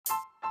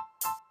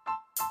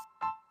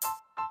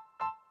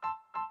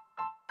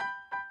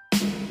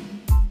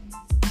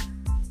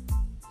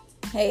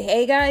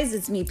Hey guys,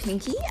 it's me,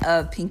 Pinky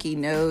of Pinky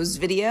Knows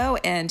Video,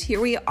 and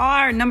here we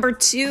are, number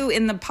 2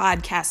 in the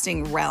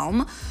podcasting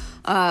realm.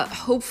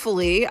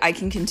 Hopefully I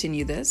can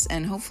continue this,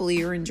 and hopefully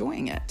you're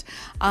enjoying it.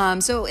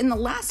 So in the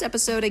last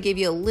episode, I gave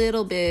you a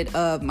little bit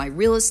of my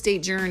real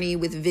estate journey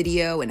with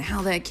video and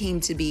how that came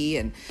to be,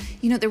 and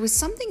there was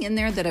something in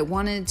there that I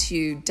wanted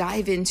to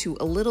dive into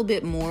a little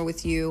bit more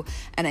with you,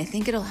 and I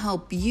think it'll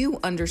help you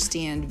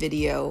understand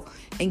video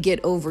and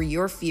get over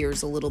your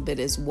fears a little bit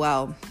as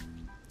well.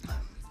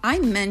 I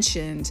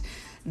mentioned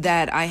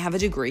that I have a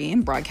degree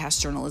in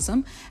broadcast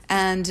journalism,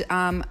 and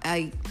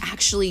I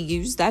actually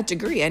used that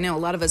degree. I know a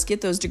lot of us get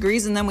those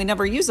degrees and then we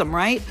never use them,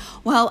 right?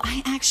 Well,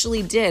 I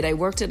actually did. I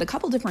worked at a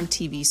couple different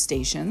TV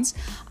stations,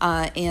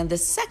 and the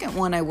second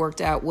one I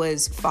worked at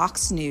was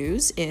Fox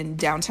News in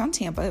downtown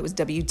Tampa. It was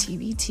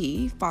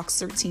WTVT, Fox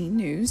 13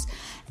 News,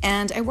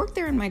 and I worked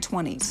there in my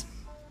 20s.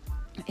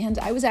 And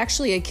I was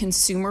actually a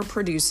consumer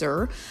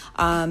producer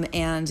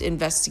and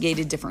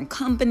investigated different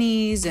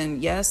companies.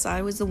 And yes,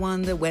 I was the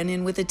one that went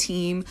in with a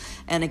team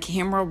and a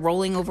camera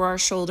rolling over our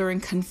shoulder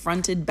and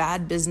confronted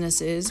bad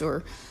businesses,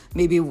 or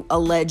maybe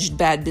alleged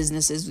bad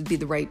businesses would be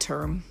the right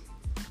term.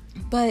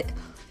 But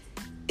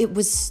it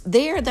was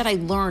there that I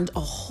learned a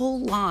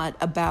whole lot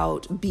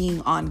about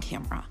being on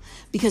camera,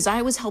 because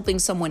I was helping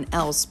someone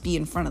else be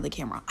in front of the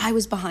camera. I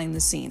was behind the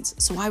scenes.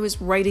 So I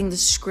was writing the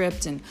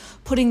script and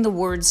putting the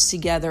words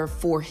together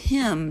for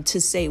him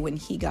to say when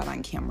he got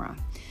on camera.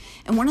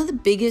 And one of the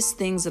biggest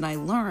things that I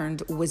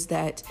learned was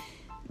that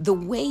the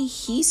way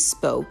he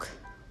spoke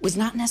was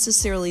not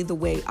necessarily the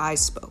way I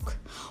spoke,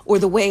 or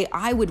the way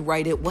I would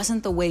write it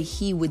wasn't the way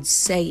he would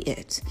say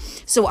it.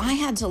 So I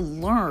had to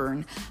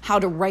learn how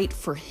to write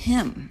for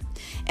him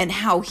and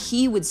how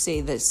he would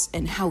say this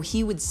and how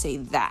he would say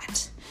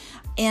that.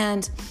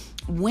 And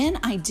when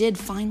I did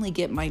finally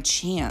get my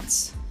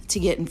chance to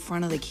get in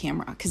front of the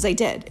camera, because I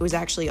did, it was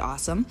actually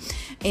awesome.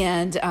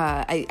 And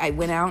I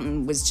went out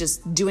and was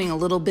just doing a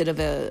little bit of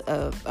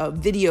a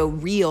video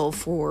reel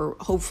for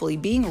hopefully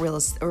being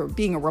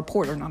a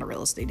reporter, not a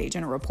real estate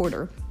agent, a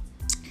reporter.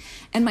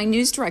 And my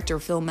news director,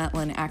 Phil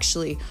Metlin,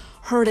 actually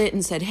heard it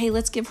and said, hey,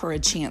 let's give her a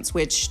chance,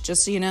 which,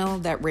 just so you know,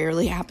 that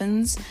rarely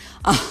happens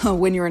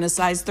when you're in a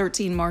size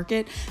 13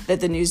 market,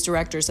 that the news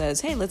director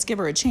says, hey, let's give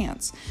her a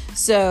chance.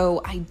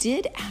 So I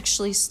did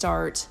actually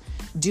start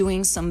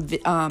doing some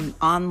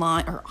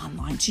online,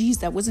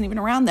 that wasn't even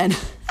around then,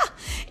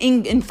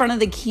 in front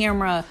of the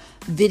camera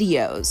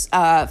videos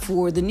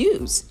for the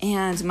news.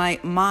 And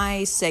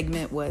my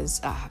segment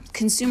was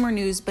consumer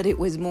news, but it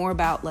was more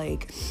about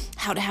like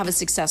how to have a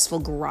successful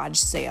garage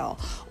sale,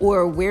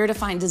 or where to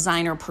find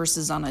designer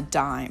purses on a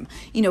dime.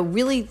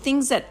 Really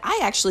things that I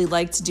actually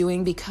liked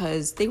doing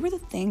because they were the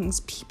things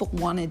people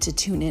wanted to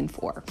tune in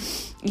for.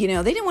 They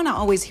didn't want to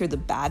always hear the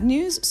bad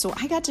news, so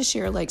I got to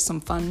share like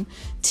some fun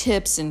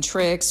tips and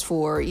tricks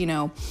for,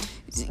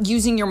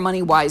 using your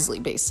money wisely,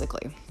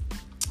 basically.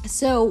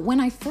 So when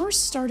I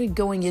first started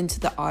going into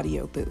the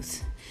audio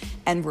booth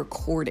and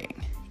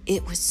recording,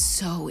 it was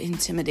so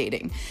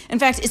intimidating. In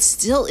fact, it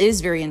still is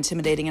very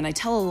intimidating. And I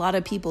tell a lot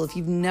of people, if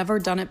you've never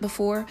done it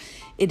before,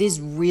 it is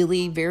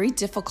really very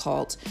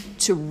difficult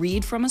to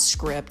read from a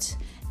script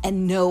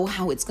and know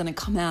how it's going to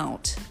come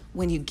out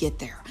when you get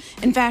there.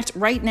 In fact,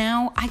 right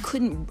now, I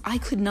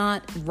could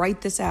not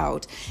write this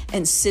out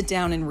and sit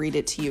down and read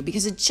it to you,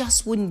 because it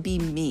just wouldn't be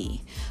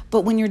me.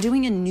 But when you're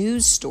doing a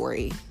news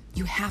story,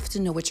 you have to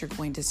know what you're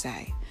going to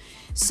say.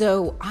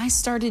 So I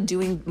started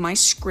doing my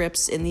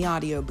scripts in the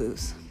audio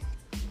booth.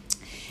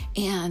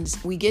 And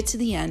we get to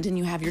the end and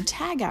you have your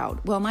tag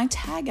out. Well, my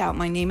tag out,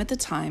 my name at the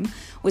time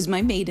was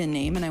my maiden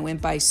name, and I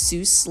went by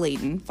Sue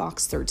Slayton,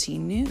 Fox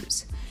 13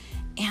 News.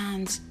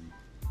 And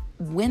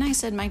when I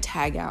said my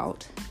tag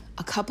out,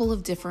 a couple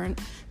of different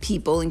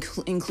people,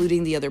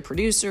 including the other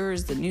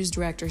producers, the news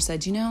director,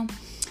 said,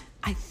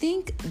 I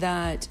think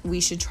that we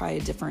should try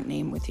a different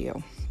name with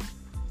you.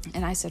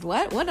 And I said,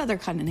 what? What other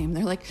kind of name?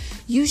 They're like,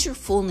 use your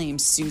full name,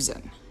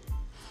 Susan.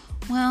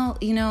 Well,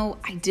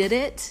 I did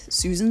it.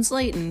 Susan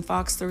Slayton,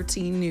 Fox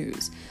 13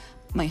 News.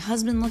 My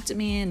husband looked at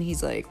me and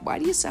he's like, why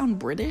do you sound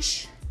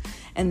British?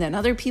 And then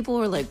other people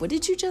were like, what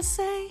did you just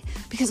say?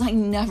 Because I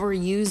never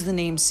use the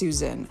name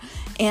Susan.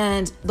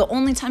 And the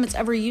only time it's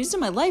ever used in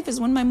my life is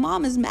when my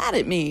mom is mad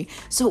at me.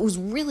 So it was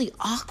really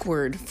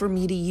awkward for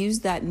me to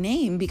use that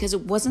name because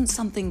it wasn't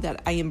something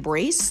that I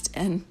embraced.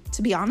 And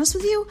to be honest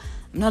with you,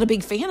 I'm not a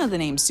big fan of the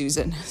name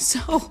Susan.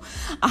 So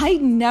I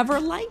never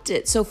liked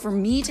it. So for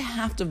me to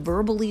have to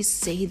verbally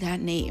say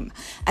that name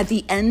at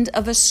the end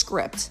of a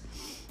script,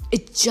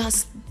 it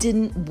just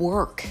didn't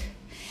work.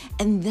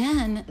 And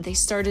then they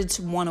started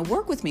to want to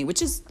work with me,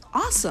 which is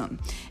awesome.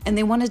 And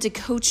they wanted to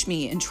coach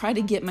me and try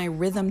to get my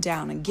rhythm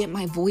down and get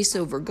my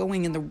voiceover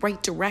going in the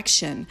right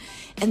direction.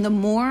 And the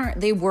more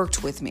they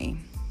worked with me,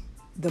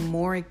 the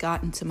more it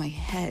got into my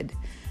head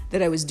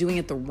that I was doing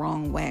it the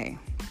wrong way.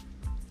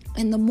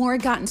 And the more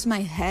it got into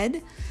my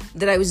head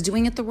that I was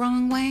doing it the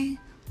wrong way,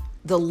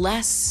 the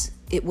less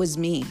it was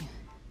me.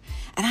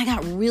 And I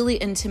got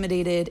really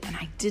intimidated, and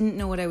I didn't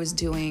know what I was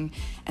doing,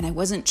 and I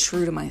wasn't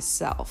true to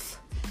myself.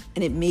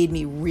 and it made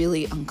me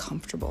really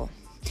uncomfortable.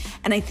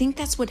 And I think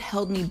that's what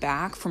held me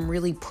back from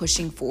really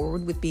pushing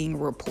forward with being a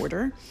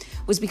reporter,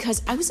 was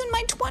because I was in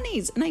my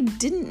 20s and I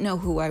didn't know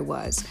who I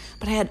was,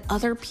 but I had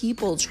other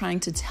people trying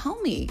to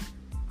tell me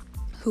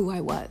who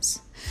I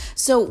was.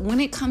 So when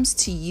it comes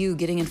to you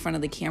getting in front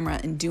of the camera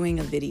and doing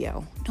a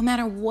video, no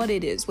matter what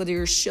it is, whether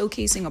you're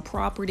showcasing a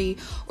property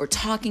or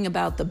talking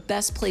about the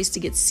best place to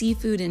get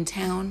seafood in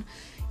town,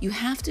 you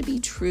have to be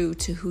true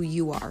to who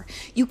you are.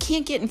 You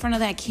can't get in front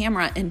of that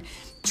camera and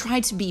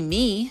try to be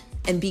me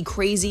and be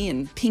crazy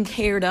and pink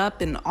haired up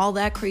and all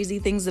that crazy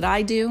things that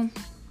I do.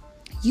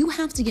 You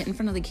have to get in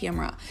front of the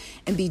camera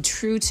and be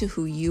true to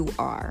who you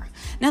are.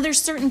 Now,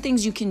 there's certain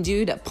things you can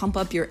do to pump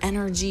up your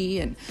energy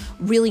and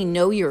really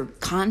know your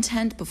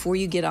content before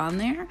you get on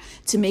there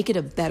to make it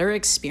a better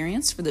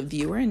experience for the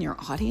viewer and your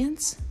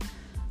audience.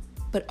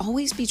 But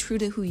always be true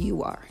to who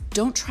you are.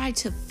 Don't try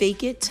to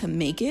fake it to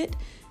make it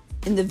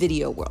in the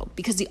video world,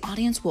 because the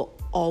audience will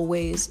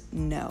always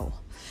know.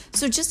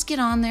 So just get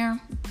on there,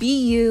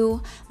 be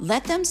you,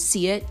 let them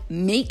see it,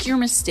 make your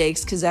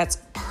mistakes, because that's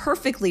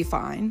perfectly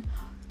fine.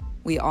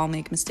 We all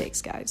make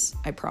mistakes, guys,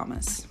 I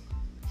promise.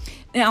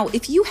 Now,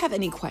 if you have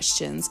any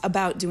questions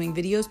about doing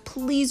videos,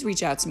 please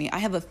reach out to me. I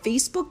have a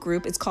Facebook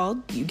group. It's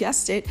called, you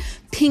guessed it,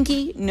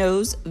 Pinky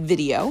Knows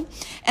Video.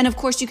 And of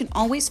course, you can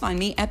always find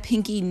me at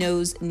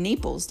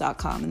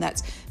pinkyknowsnaples.com. And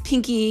that's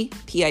Pinky,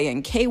 Pinky,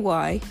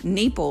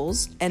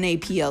 Naples,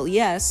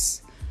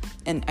 Naples,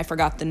 and I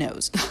forgot the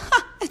nose.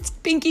 It's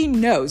Pinky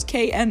Knows,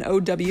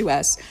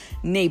 Knows,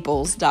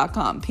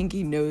 Naples.com,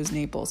 Pinky Knows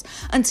Naples.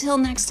 Until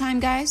next time,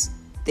 guys,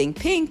 think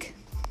pink.